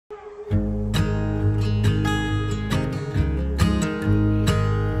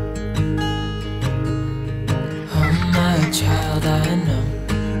that I know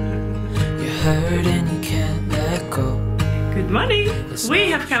you're hurt and you can't let go. Good morning!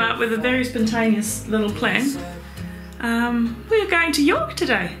 We have come up with a very spontaneous little plan. We're going to York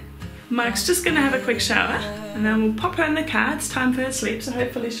today. Mike's just going to have a quick shower and then we'll pop her in the car. It's time for her sleep, so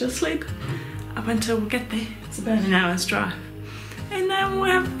hopefully she'll sleep up until we get there. It's about an hour's drive. And then we'll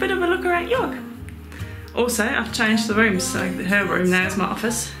have a bit of a look around York. Also, I've changed the rooms, so her room now is my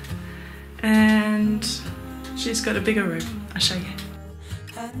office. And she's got a bigger room. I'll show you.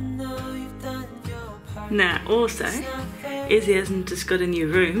 Now also, Izzy hasn't just got a new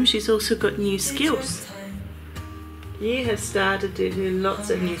room, she's also got new skills. She has started to do lots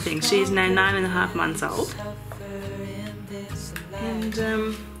of new things. She's now 9.5 months old.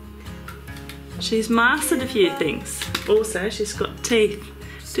 And she's mastered a few things. Also, she's got teeth.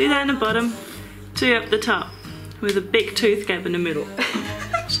 2 down the bottom, 2 up the top, with a big tooth gap in the middle.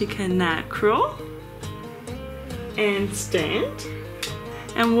 She can now crawl, and stand,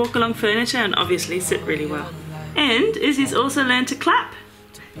 and walk along furniture, and obviously sit really well. And Izzy's also learned to clap.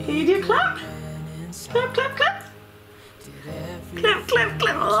 Can you do clap? Clap, clap, clap. Clap, clap,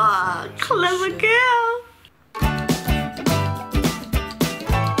 clap. Oh, clever girl.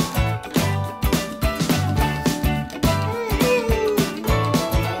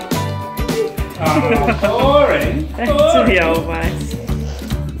 Oh, boring. Back to the old ways.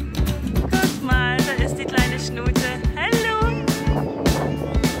 Guck mal, da ist die kleine Schnute. Hallo.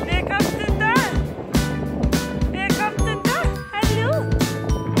 Wer kommt denn da? Wer kommt denn da? Hallo.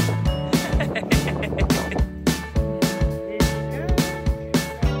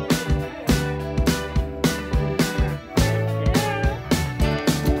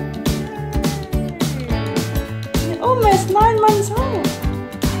 You're almost 9 months old.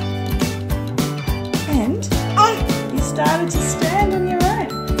 And you started to stand on your own.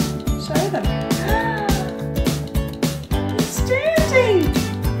 Show them. You're standing.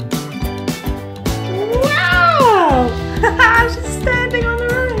 Wow! She's standing on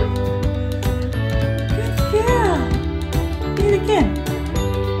her own. Good girl. Do it again.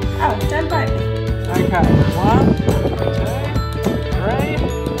 Oh, don't bite me. Okay, 1, 2, 3,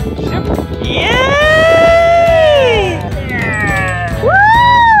 shoot. Yay! Woo!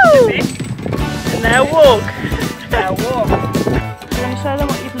 And now walk. Now walk. Do you want to show them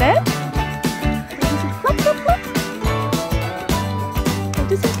what you've learned? Flap, flap, flap. Or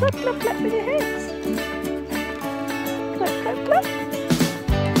do some flap, flap, flap with your hands. Clap, clap, clap.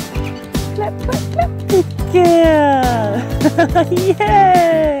 Clap, clap, clap. Good girl.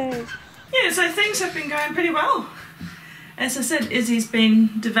 Yay! Yeah, so things have been going pretty well. As I said, Izzy's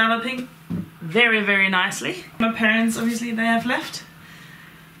been developing very, very nicely. My parents, obviously, they have left.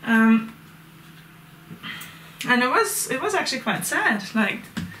 And it was actually quite sad. Like,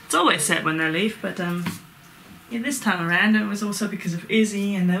 it's always sad when they leave, but yeah, this time around it was also because of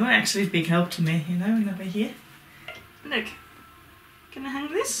Izzy, and they were actually a big help to me, you know, when they were here. Look, can I hang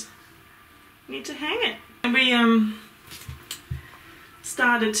this? Need to hang it. And we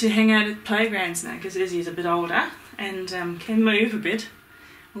started to hang out at playgrounds now because Izzy's a bit older and can move a bit.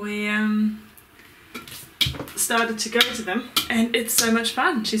 We started to go to them, and it's so much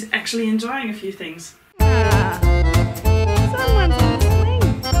fun. She's actually enjoying a few things. Someone's on the swing.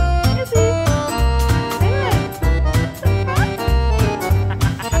 Izzy.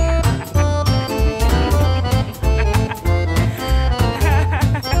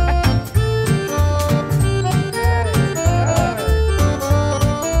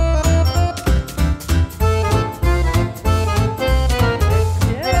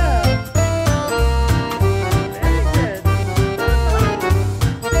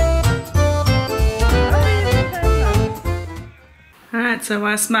 So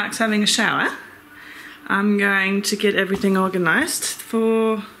whilst Mark's having a shower, I'm going to get everything organised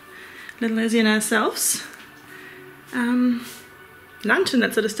for little Izzy and ourselves. Lunch and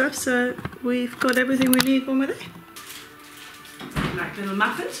that sort of stuff, so we've got everything we need when we're there. Like little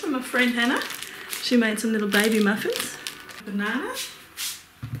muffins from my friend Hannah. She made some little baby muffins. Banana,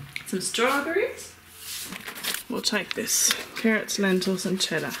 some strawberries. We'll take this, carrots, lentils and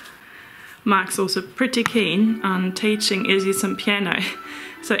cheddar. Mark's also pretty keen on teaching Izzy some piano.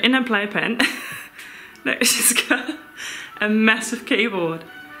 So in her playpen, look, she's got a massive keyboard,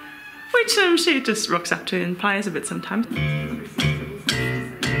 which she just rocks up to and plays a bit sometimes.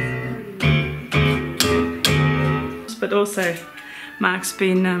 But also, Mark's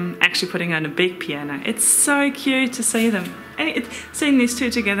been actually putting on a big piano. It's so cute to see them. And seeing these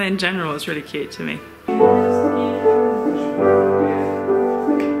two together in general is really cute to me.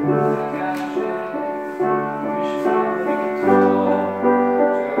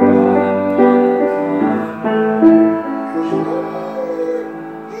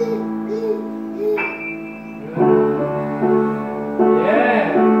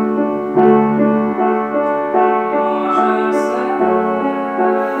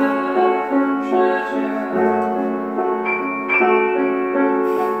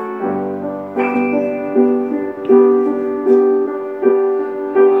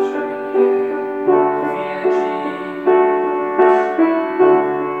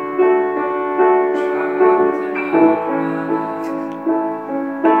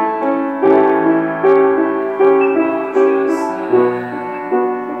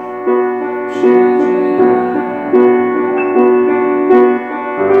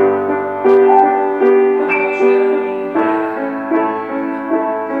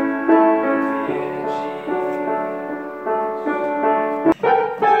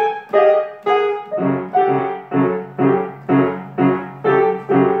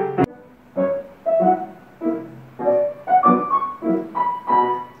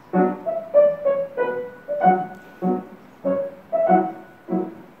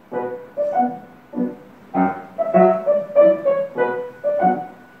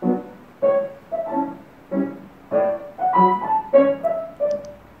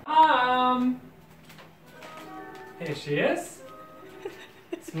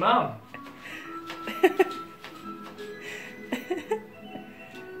 Mum.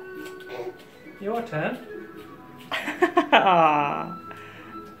 Your turn. It's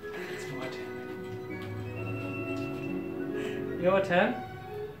my turn. Your turn.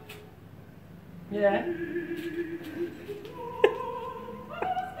 Yeah.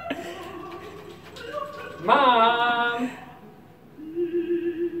 Mom!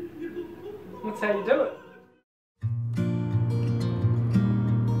 That's how you do it.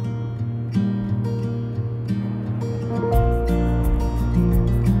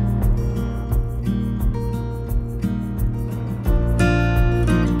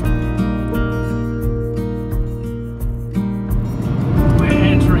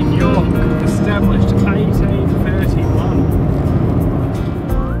 Established 1831.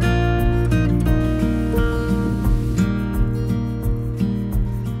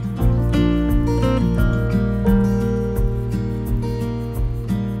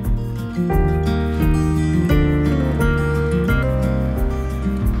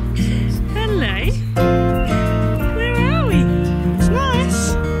 Hello. Where are we? It's nice.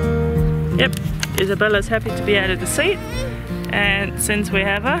 Yep, Isabella's happy to be out of the seat. And since we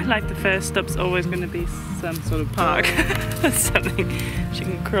have her, like the first stop's always going to be some sort of park. Something she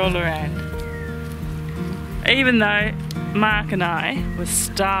can crawl around. Even though Mark and I were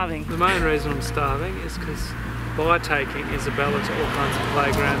starving. The main reason I'm starving is because by taking Isabella to all kinds of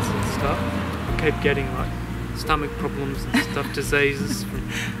playgrounds and stuff, I keep getting like stomach problems and stuff, diseases from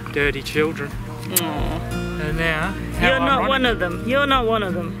dirty children. Aww. And now, You're not one of them. You're not one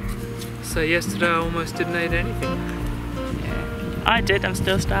of them. So yesterday I almost didn't eat anything. I did, I'm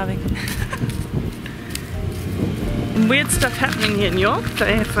still starving. Weird stuff happening here in York.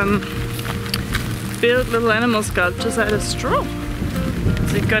 They have built little animal sculptures out of straw.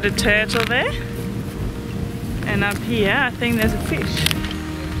 So you've got a turtle there. And up here, I think there's a fish.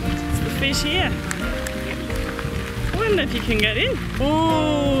 It's the fish here. I wonder if you can get in.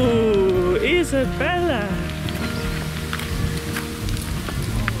 Ooh, Isabella.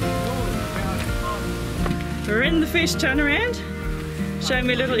 We're in the fish, turn around. Show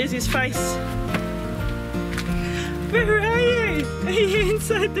me little Izzy's face. Where are you? Are you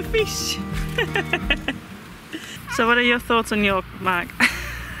inside the fish? So what are your thoughts on York, Mark?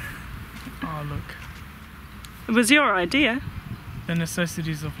 Oh look, It was your idea. the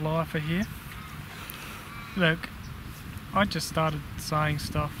necessities of life are here. Look, I just started saying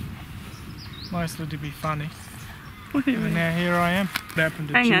stuff, mostly to be funny. And now here I am.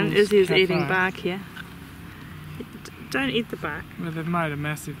 Hang on, Izzy's eating bark here. Don't eat the bark. Well, they've made a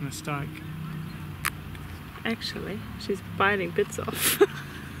massive mistake. Actually, she's biting bits off.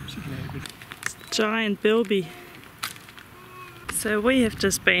 Giant bilby. So we have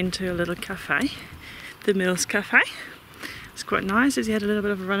just been to a little cafe, the Mills Cafe. It's quite nice. Izzy had a little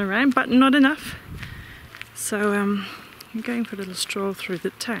bit of a run around, but not enough. So I'm going for a little stroll through the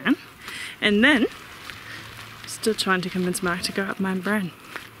town, and then still trying to convince Mark to go up Mount Brown.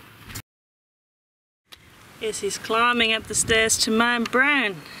 Yes, he's climbing up the stairs to Mount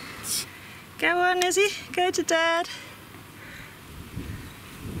Brown. Go on, Izzy, go to Dad.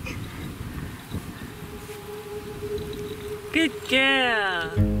 Good girl.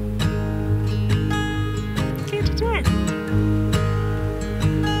 Go to Dad.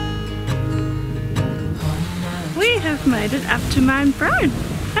 We have made it up to Mount Brown,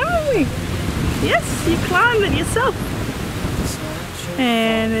 haven't we? Yes, you climbed it yourself.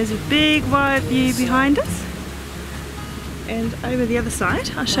 And there's a big wide view behind us. And over the other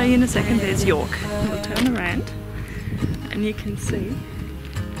side, I'll show you in a second, there's York. We'll turn around and you can see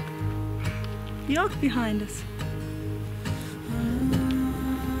York behind us.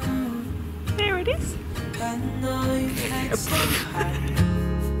 There it is.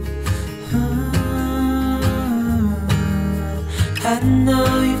 I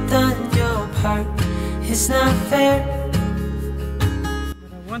know you've done your part, it's not fair.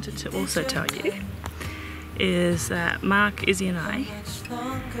 What I wanted to also tell you is that Mark, Izzy and I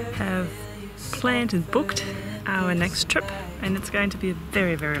have planned and booked our next trip, and it's going to be a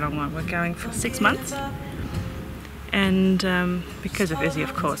very, very long one. We're going for 6 months, and because of Izzy,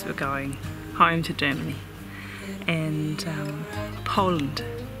 of course, we're going home to Germany and Poland.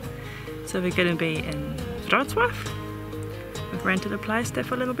 So we're going to be in Wrocław. We've rented a place there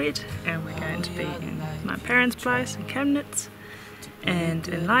for a little bit, and we're going to be in my parents' place in Chemnitz. And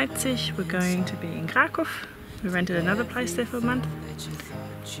in Leipzig, we're going to be in Krakow. We rented another place there for a month.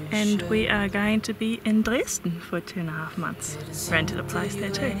 And we are going to be in Dresden for 2.5 months. Rented a place there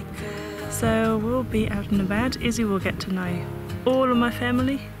too. So we'll be out and about. Izzy will get to know all of my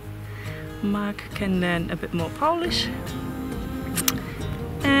family. Mark can learn a bit more Polish.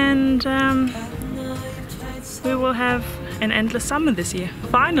 and we will have an endless summer this year.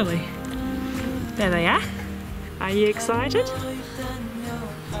 Finally! There they are. Are you excited?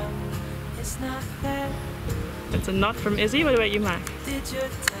 It's a nod from Izzy. What about you, Mark?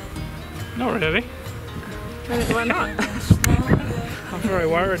 Not really. Why not? I'm very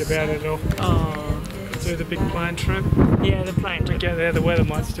worried about it all. Oh, Do the big plane trip. yeah, the plane We trip. get there, the weather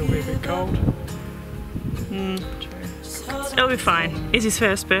might still be a bit cold. True. It'll be fine. Izzy's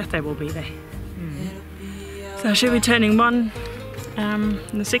first birthday will be there. So she'll be turning 1 on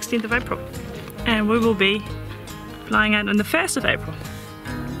the 16th of April. And we will be flying out on the 1st of April.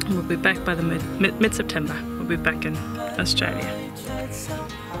 And we'll be back by the mid-September. We'll be back in Australia.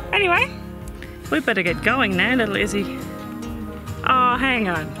 Anyway, we better get going now, little Izzy. Oh, hang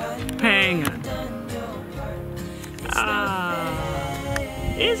on. Hang on. Ah,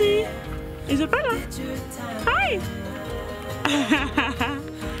 Izzy. Isabella. Hi.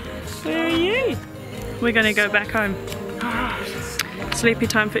 Where are you? We're going to go back home. Sleepy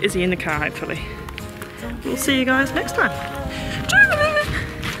time for Izzy in the car, hopefully. We'll see you guys next time.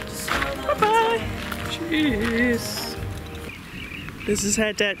 Bye-bye. Cheers. This is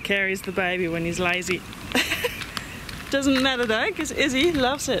how Dad carries the baby when he's lazy. Doesn't matter though, because Izzy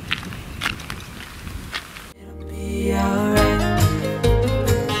loves it. It'll be alright.